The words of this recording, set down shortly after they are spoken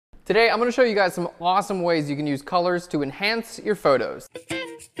Today, I'm going to show you guys some awesome ways you can use colors to enhance your photos.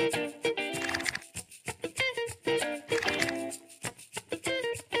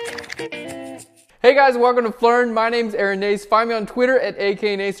 Hey guys, welcome to Phlearn. My name's Aaron Nace. Find me on Twitter at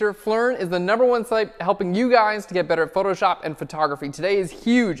AKNacer. Phlearn is the #1 site helping you guys to get better at Photoshop and photography. Today is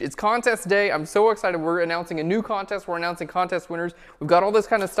huge. It's contest day. I'm so excited. We're announcing a new contest. We're announcing contest winners. We've got all this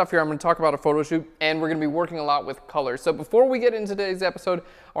kind of stuff here. I'm going to talk about a photo shoot, and we're going to be working a lot with colors. So before we get into today's episode,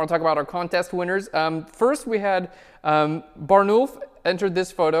 I want to talk about our contest winners. First, we had Barnulf entered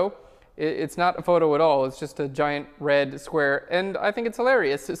this photo. It's not a photo at all, it's just a giant red square, and I think it's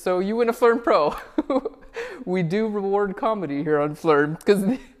hilarious. So you win a Phlearn Pro. We do reward comedy here on Phlearn, because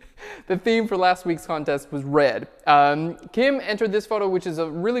the theme for last week's contest was red. Kim entered this photo, which is a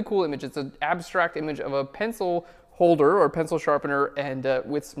really cool image. It's an abstract image of a pencil holder or pencil sharpener, and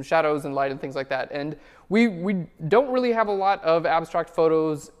with some shadows and light and things like that. And we don't really have a lot of abstract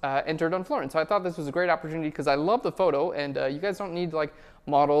photos entered on Phlearn, so I thought this was a great opportunity because I love the photo, and you guys don't need like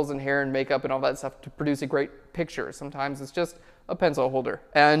models and hair and makeup and all that stuff to produce a great picture. Sometimes it's just a pencil holder.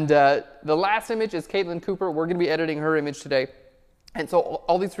 And the last image is Caitlin Cooper. We're going to be editing her image today. And so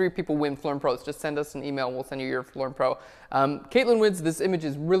all these 3 people win Phlearn Pros. Just send us an email and we'll send you your Phlearn Pro. Caitlin wins. This image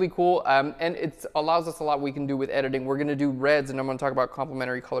is really cool, and it allows us a lot we can do with editing. We're going to do reds, and I'm going to talk about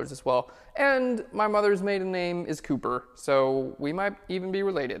complementary colors as well. And my mother's maiden name is Cooper, so we might even be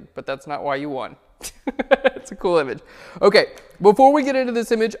related, but that's not why you won. It's a cool image. Okay, before we get into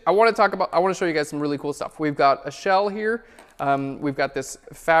this image, I want to show you guys some really cool stuff. We've got a shell here. We've got this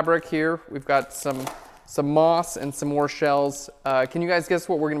fabric here. We've got some moss and some more shells. Can you guys guess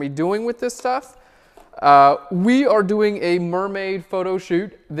what we're going to be doing with this stuff? We are doing a mermaid photo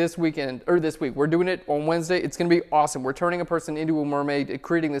shoot this week. We're doing it on Wednesday. It's going to be awesome. We're turning a person into a mermaid,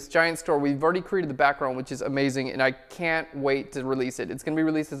 creating this giant store. We've already created the background, which is amazing, and I can't wait to release it. It's going to be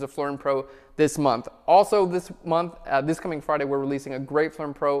released as a Phlearn Pro this month. Also this month, this coming Friday, we're releasing a great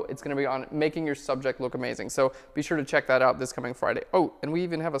Phlearn Pro. It's going to be on making your subject look amazing. So be sure to check that out this coming Friday. Oh, and we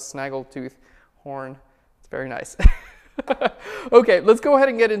even have a snaggletooth horn. It's very nice. Okay, let's go ahead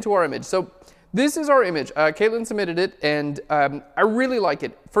and get into our image. So this is our image. Caitlin submitted it, and I really like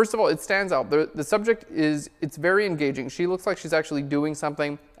it. First of all, it stands out. The subject it's very engaging. She looks like she's actually doing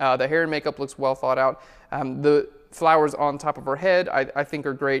something. The hair and makeup looks well thought out. The flowers on top of her head, I think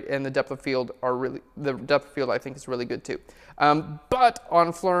are great, and the depth of field I think is really good too. But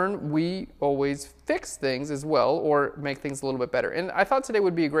on Phlearn, we always fix things as well, or make things a little bit better. And I thought today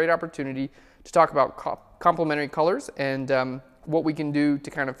would be a great opportunity to talk about complementary colors and what we can do to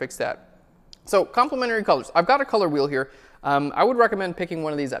kind of fix that. So complementary colors. I've got a color wheel here. I would recommend picking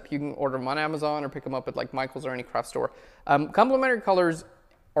one of these up. You can order them on Amazon or pick them up at like Michael's or any craft store. Complementary colors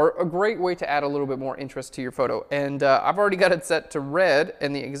are a great way to add a little bit more interest to your photo. And I've already got it set to red,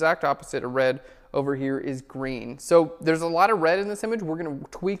 and the exact opposite of red over here is green. So there's a lot of red in this image. We're going to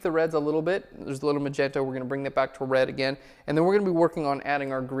tweak the reds a little bit. There's a little magenta. We're going to bring that back to red again. And then we're going to be working on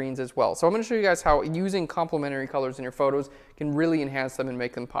adding our greens as well. So I'm going to show you guys how using complementary colors in your photos can really enhance them and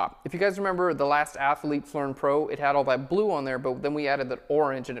make them pop. If you guys remember the last Athlete Phlearn Pro, it had all that blue on there, but then we added that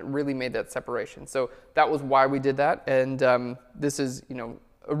orange and it really made that separation. So that was why we did that. And this is, you know,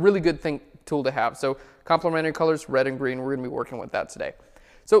 a really good tool to have. So complementary colors, red and green, we're going to be working with that today.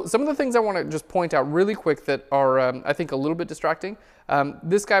 So some of the things I want to just point out really quick that are, I think, a little bit distracting.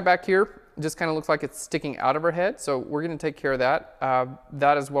 This guy back here just kind of looks like it's sticking out of her head, so we're going to take care of that.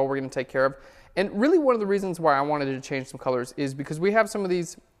 That as well we're going to take care of. And really one of the reasons why I wanted to change some colors is because we have some of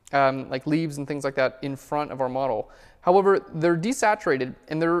these like leaves and things like that in front of our model. However, they're desaturated,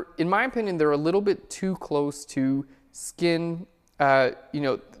 and they're, in my opinion, they're a little bit too close to skin. You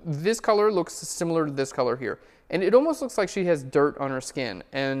know, this color looks similar to this color here. And it almost looks like she has dirt on her skin.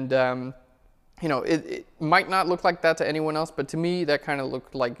 And, you know, it might not look like that to anyone else, but to me, that kind of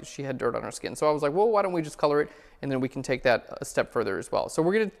looked like she had dirt on her skin. So I was like, well, why don't we just color it, and then we can take that a step further as well. So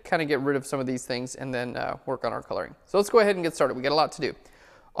we're going to kind of get rid of some of these things and then work on our coloring. So let's go ahead and get started. We got a lot to do.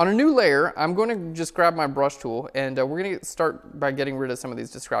 On a new layer, I'm going to just grab my brush tool, and we're going to start by getting rid of some of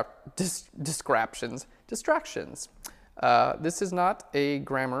these distractions. This is not a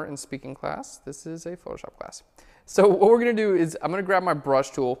grammar and speaking class. This is a Photoshop class. So what we're going to do is I'm going to grab my brush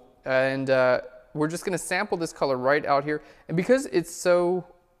tool, and we're just going to sample this color right out here. And because it's so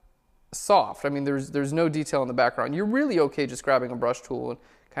soft, I mean, there's no detail in the background, you're really okay just grabbing a brush tool and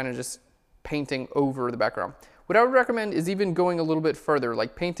kind of just painting over the background. What I would recommend is even going a little bit further,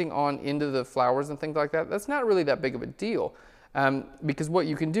 like painting on into the flowers and things like that. That's not really that big of a deal, because what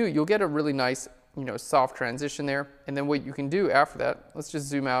you can do, you'll get a really nice, you know, soft transition there. And then what you can do after that, let's just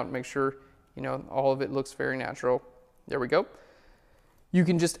zoom out and make sure, you know, all of it looks very natural. There we go. You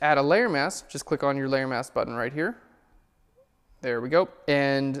can just add a layer mask. Just click on your layer mask button right here. There we go.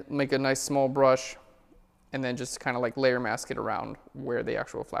 And make a nice small brush and then just kind of like layer mask it around where the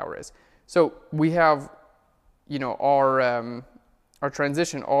actual flower is. So we have, you know, our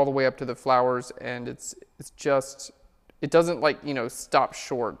transition all the way up to the flowers, and it's just, it doesn't like, you know, stop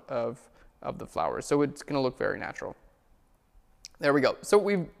short of the flowers. So it's gonna look very natural. There we go. So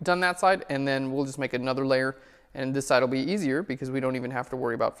we've done that side, and then we'll just make another layer, and this side will be easier because we don't even have to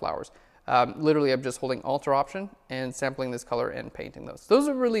worry about flowers. Literally, I'm just holding Alt or Option and sampling this color and painting those. Those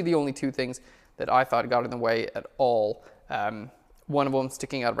are really the only two things that I thought got in the way at all. One of them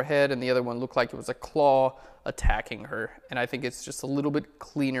sticking out of her head, and the other one looked like it was a claw attacking her, and I think it's just a little bit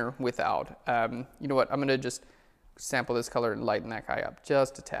cleaner without. You know what, I'm gonna just sample this color and lighten that guy up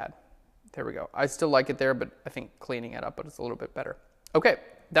just a tad. There we go. I still like it there, but I think cleaning it up, but it's a little bit better. Okay,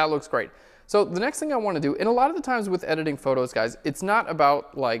 that looks great. So the next thing I want to do, and a lot of the times with editing photos, guys, it's not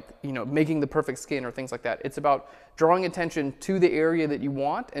about like, you know, making the perfect skin or things like that. It's about drawing attention to the area that you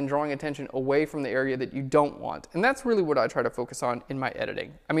want and drawing attention away from the area that you don't want. And that's really what I try to focus on in my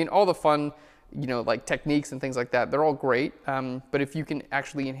editing. I mean, all the fun, you know, like techniques and things like that, they're all great. But if you can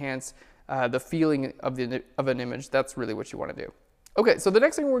actually enhance the feeling of an image, that's really what you want to do. Okay, so the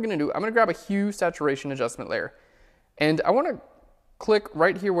next thing we're going to do, I'm going to grab a hue saturation adjustment layer, and I want to click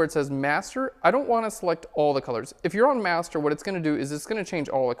right here where it says master. I don't want to select all the colors. If you're on master, what it's going to do is it's going to change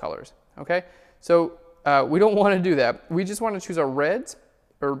all the colors. Okay, so we don't want to do that. We just want to choose our reds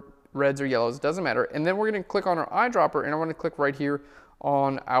or yellows, doesn't matter. And then we're going to click on our eyedropper, and I want to click right here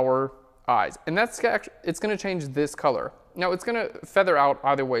on our eyes, and that's actually, it's going to change this color. Now it's going to feather out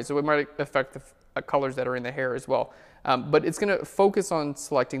either way, so it might affect the colors that are in the hair as well. But it's going to focus on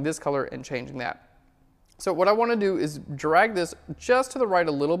selecting this color and changing that. So what I want to do is drag this just to the right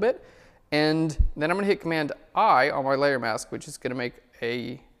a little bit, and then I'm going to hit Command I on my layer mask, which is going to make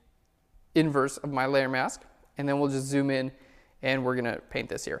a inverse of my layer mask, and then we'll just zoom in and we're going to paint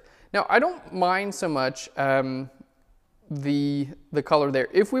this here. Now I don't mind so much the color there.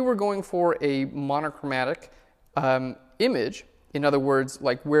 If we were going for a monochromatic image, in other words,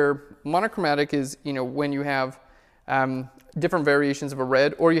 like where monochromatic is, you know, when you have different variations of a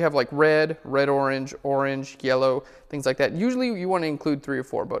red, or you have like red, orange, yellow, things like that. Usually you want to include 3 or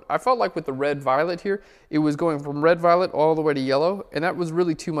 4, but I felt like with the red violet here, it was going from red violet all the way to yellow, and that was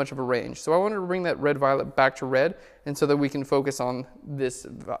really too much of a range. So I wanted to bring that red violet back to red, and so that we can focus on these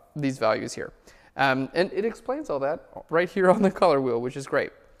values here. And it explains all that right here on the color wheel, which is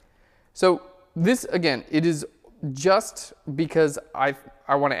great. So this, again, it is just because I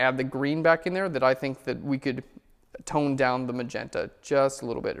want to add the green back in there that I think that we could tone down the magenta just a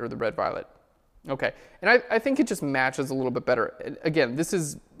little bit, or the red violet. Okay, and I think it just matches a little bit better. Again, this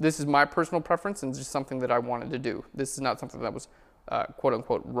is my personal preference and just something that I wanted to do. This is not something that was quote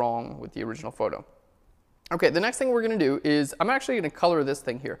unquote wrong with the original photo. Okay, the next thing we're going to do is I'm actually going to color this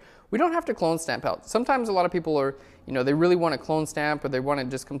thing here. We don't have to clone stamp out. Sometimes a lot of people are, you know, they really want to clone stamp, or they want to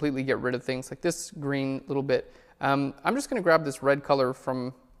just completely get rid of things like this green little bit. I'm just going to grab this red color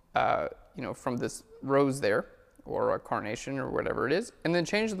from, you know, from this rose there, or a carnation, or whatever it is, and then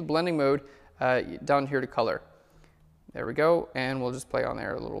change the blending mode down here to color. There we go, and we'll just play on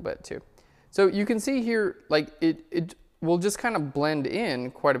there a little bit too. So you can see here, like it will just kind of blend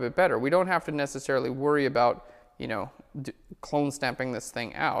in quite a bit better. We don't have to necessarily worry about, you know, clone stamping this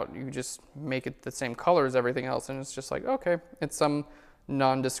thing out. You just make it the same color as everything else, and it's just like, okay, it's some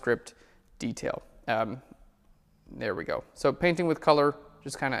nondescript detail. There we go. So painting with color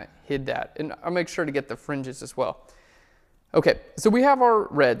just kind of hid that, and I'll make sure to get the fringes as well. Okay, so we have our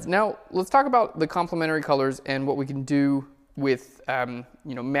reds. Now let's talk about the complementary colors and what we can do with you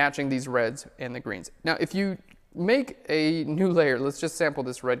know, matching these reds and the greens. Now if you make a new layer, let's just sample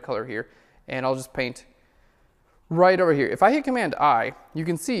this red color here, and I'll just paint right over here. If I hit Command I, you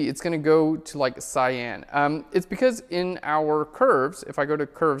can see it's going to go to like cyan. It's because in our curves, if I go to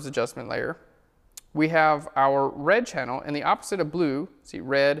curves adjustment layer, we have our red channel, and the opposite of blue, see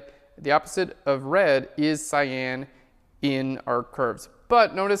red, the opposite of red is cyan in our curves.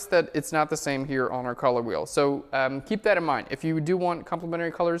 But notice that it's not the same here on our color wheel. So keep that in mind. If you do want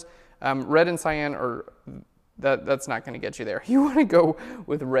complementary colors, red and cyan are, that's not going to get you there. You want to go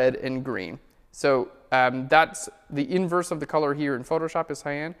with red and green. So that's the inverse of the color here in Photoshop is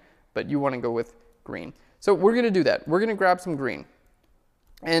cyan, but you want to go with green. So we're going to do that. We're going to grab some green.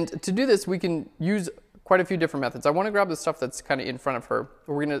 And to do this, we can use quite a few different methods. I want to grab the stuff that's kind of in front of her.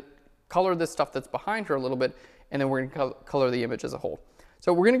 We're going to color this stuff that's behind her a little bit, and then we're going to color the image as a whole.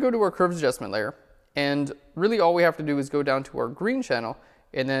 So we're going to go to our curves adjustment layer, and really all we have to do is go down to our green channel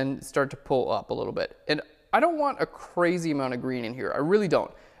and then start to pull up a little bit. And I don't want a crazy amount of green in here. I really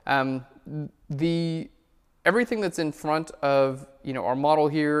don't. Everything that's in front of, you know, our model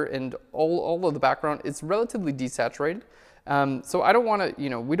here and all of the background, it's relatively desaturated. So I don't want to, you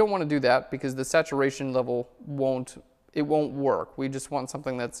know, we don't want to do that because the saturation level won't work. We just want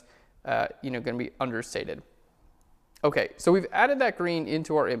something that's, you know, going to be understated. Okay, so we've added that green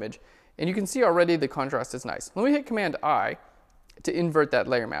into our image, and you can see already the contrast is nice. Let me hit Command I to invert that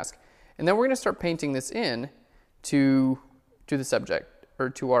layer mask, and then we're going to start painting this in to the subject, or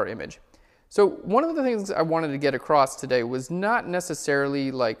to our image. So one of the things I wanted to get across today was not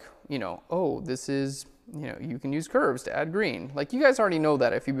necessarily like, you know, oh, this is, you know, you can use curves to add green. Like, you guys already know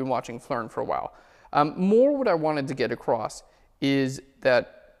that if you've been watching Phlearn for a while. More what I wanted to get across is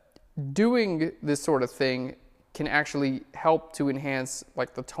that doing this sort of thing can actually help to enhance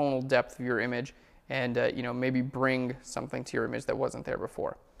like the tonal depth of your image and, you know, maybe bring something to your image that wasn't there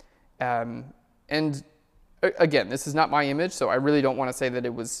before. And again, this is not my image, so I really don't want to say that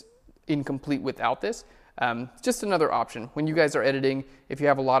it was incomplete without this. Just another option. When you guys are editing, if you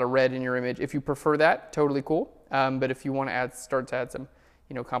have a lot of red in your image, if you prefer that, totally cool. But if you want to start to add some,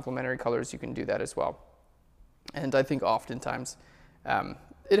 you know, complementary colors, you can do that as well. And I think oftentimes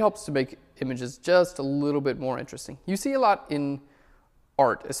it helps to make images just a little bit more interesting. You see a lot in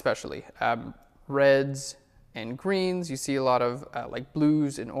art, especially reds and greens. You see a lot of like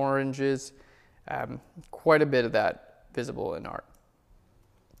blues and oranges. Quite a bit of that visible in art.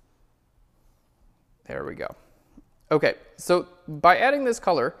 There we go. Okay, so by adding this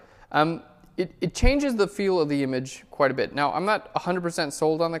color, it changes the feel of the image quite a bit. Now, I'm not 100%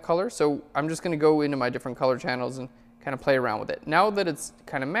 sold on the color, so I'm just going to go into my different color channels and kind of play around with it. Now that it's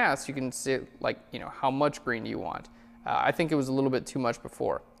kind of masked, you can see like, you know, how much green you want. I think it was a little bit too much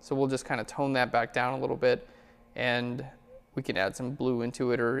before, so we'll just kind of tone that back down a little bit, and we can add some blue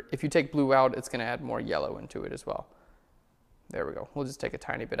into it, or if you take blue out, it's going to add more yellow into it as well. There we go. We'll just take a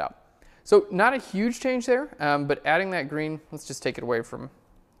tiny bit out. So not a huge change there, but adding that green, let's just take it away from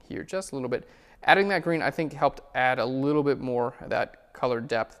here just a little bit. Adding that green, I think, helped add a little bit more of that color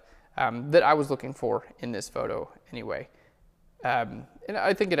depth that I was looking for in this photo anyway. And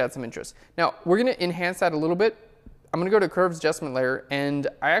I think it adds some interest. Now, we're going to enhance that a little bit. I'm going to go to Curves Adjustment Layer, and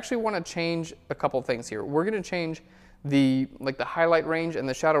I actually want to change a couple things here. We're going to change the highlight range and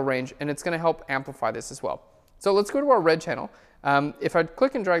the shadow range, and it's going to help amplify this as well. So let's go to our red channel. If I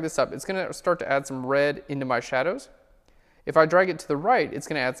click and drag this up, it's going to start to add some red into my shadows. If I drag it to the right, it's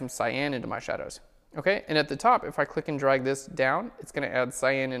going to add some cyan into my shadows. Okay, and at the top, if I click and drag this down, it's going to add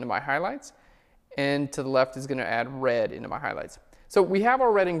cyan into my highlights, and to the left is going to add red into my highlights. So we have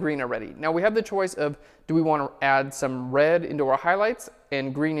our red and green already. Now we have the choice of, do we want to add some red into our highlights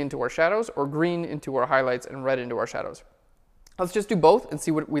and green into our shadows, or green into our highlights and red into our shadows? Let's just do both and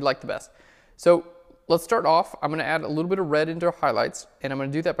see what we like the best. So let's start off. I'm going to add a little bit of red into our highlights, and I'm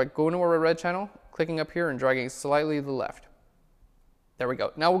going to do that by going to our red channel, clicking up here and dragging slightly to the left. There we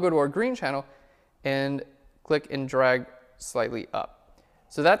go. Now we'll go to our green channel and click and drag slightly up.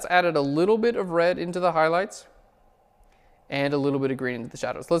 So that's added a little bit of red into the highlights and a little bit of green into the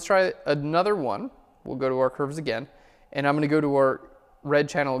shadows. Let's try another one. We'll go to our curves again, and I'm going to go to our red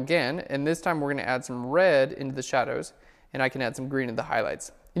channel again, and this time we're going to add some red into the shadows, and I can add some green into the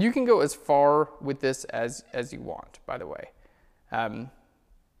highlights. And you can go as far with this as you want, by the way.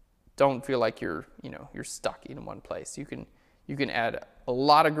 Don't feel like you're stuck in one place. You can add a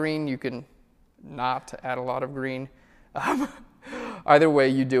lot of green, you can not add a lot of green. Either way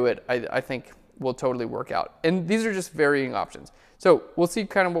you do it, I think will totally work out. And these are just varying options. So we'll see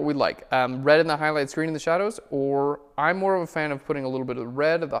kind of what we like. Red in the highlights, green in the shadows, or I'm more of a fan of putting a little bit of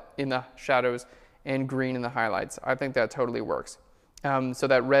red in the shadows and green in the highlights. I think that totally works. So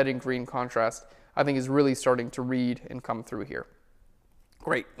that red and green contrast, I think, is really starting to read and come through here.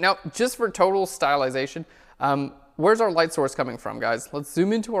 Great. Now, just for total stylization, where's our light source coming from, guys? Let's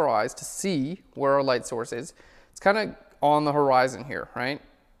zoom into our eyes to see where our light source is. It's kind of on the horizon here, right?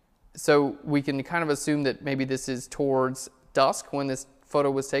 So we can kind of assume that maybe this is towards dusk when this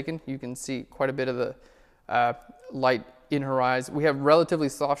photo was taken. You can see quite a bit of the light in her eyes. We have relatively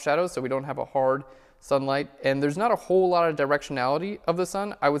soft shadows, so we don't have a hard sunlight, and there's not a whole lot of directionality of the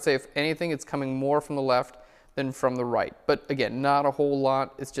sun. I would say, if anything, it's coming more from the left than from the right. But again, not a whole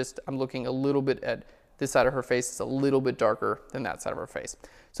lot. It's just I'm looking a little bit at this side of her face. It's a little bit darker than that side of her face.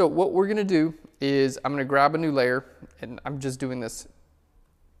 So what we're going to do is I'm going to grab a new layer, and I'm just doing this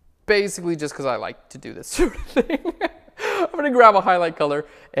basically just because I like to do this sort of thing. I'm going to grab a highlight color,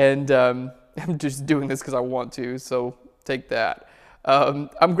 and I'm just doing this because I want to, so take that.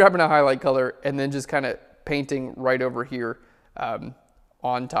 I'm grabbing a highlight color and then just kind of painting right over here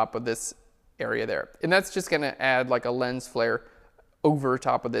on top of this area there. And that's just gonna add like a lens flare over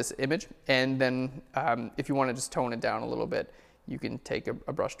top of this image. And then if you wanna just tone it down a little bit, you can take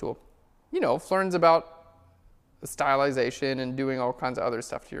a brush tool. You know, Phlearn's about stylization and doing all kinds of other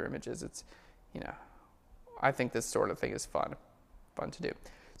stuff to your images. It's, you know, I think this sort of thing is fun to do.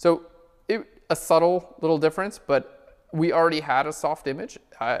 So a subtle little difference, but we already had a soft image.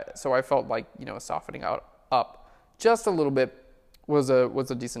 So I felt like, you know, softening up just a little bit was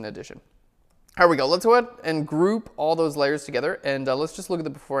a decent addition. Here we go. Let's go ahead and group all those layers together, and let's just look at the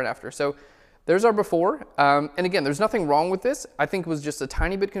before and after. So there's our before, and again, there's nothing wrong with this. I think it was just a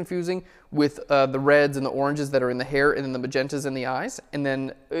tiny bit confusing with the reds and the oranges that are in the hair, and then the magentas in the eyes, and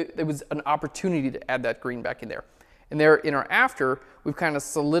then it was an opportunity to add that green back in there. And there in our after, we've kind of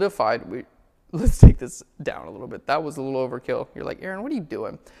solidified. Let's take this down a little bit. That was a little overkill. You're like, Aaron, what are you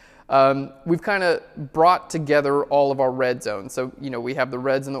doing? We've kind of brought together all of our red zones. So, you know, we have the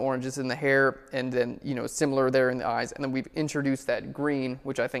reds and the oranges in the hair, and then, you know, similar there in the eyes. And then we've introduced that green,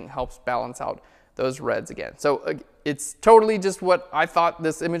 which I think helps balance out those reds again. So it's totally just what I thought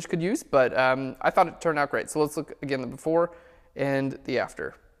this image could use, but I thought it turned out great. So let's look again the before and the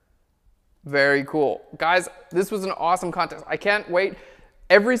after. Very cool. Guys, this was an awesome contest. I can't wait.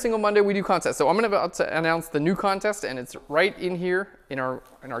 Every single Monday we do contests. So I'm about to announce the new contest, and it's right in here in our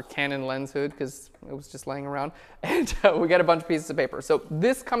Canon lens hood because it was just laying around. And we got a bunch of pieces of paper. So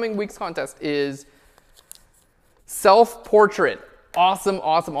this coming week's contest is self-portrait. Awesome,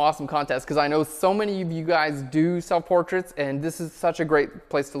 awesome, awesome contest because I know so many of you guys do self-portraits, and this is such a great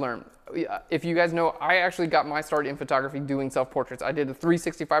place to learn. If you guys know, I actually got my start in photography doing self-portraits. I did a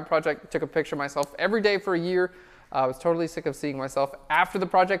 365 project, took a picture of myself every day for a year. I was totally sick of seeing myself after the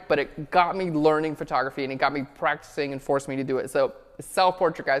project, but it got me learning photography and it got me practicing and forced me to do it. So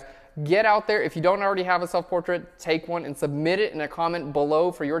self-portrait, guys, get out there. If you don't already have a self-portrait, take one and submit it in a comment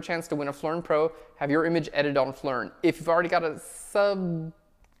below for your chance to win a Phlearn Pro. Have your image edited on Phlearn. If you've already got a subcompact,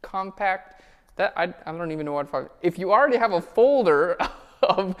 that I don't even know what. If you already have a folder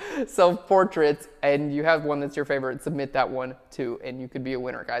of self-portraits and you have one that's your favorite, submit that one too, and you could be a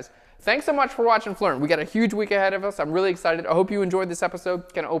winner, guys. Thanks so much for watching Phlearn. We got a huge week ahead of us. I'm really excited. I hope you enjoyed this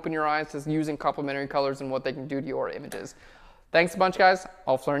episode. Kind of open your eyes to using complementary colors and what they can do to your images. Thanks a bunch, guys.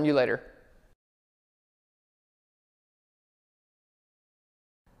 I'll Phlearn you later.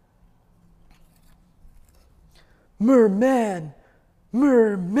 Merman,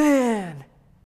 merman.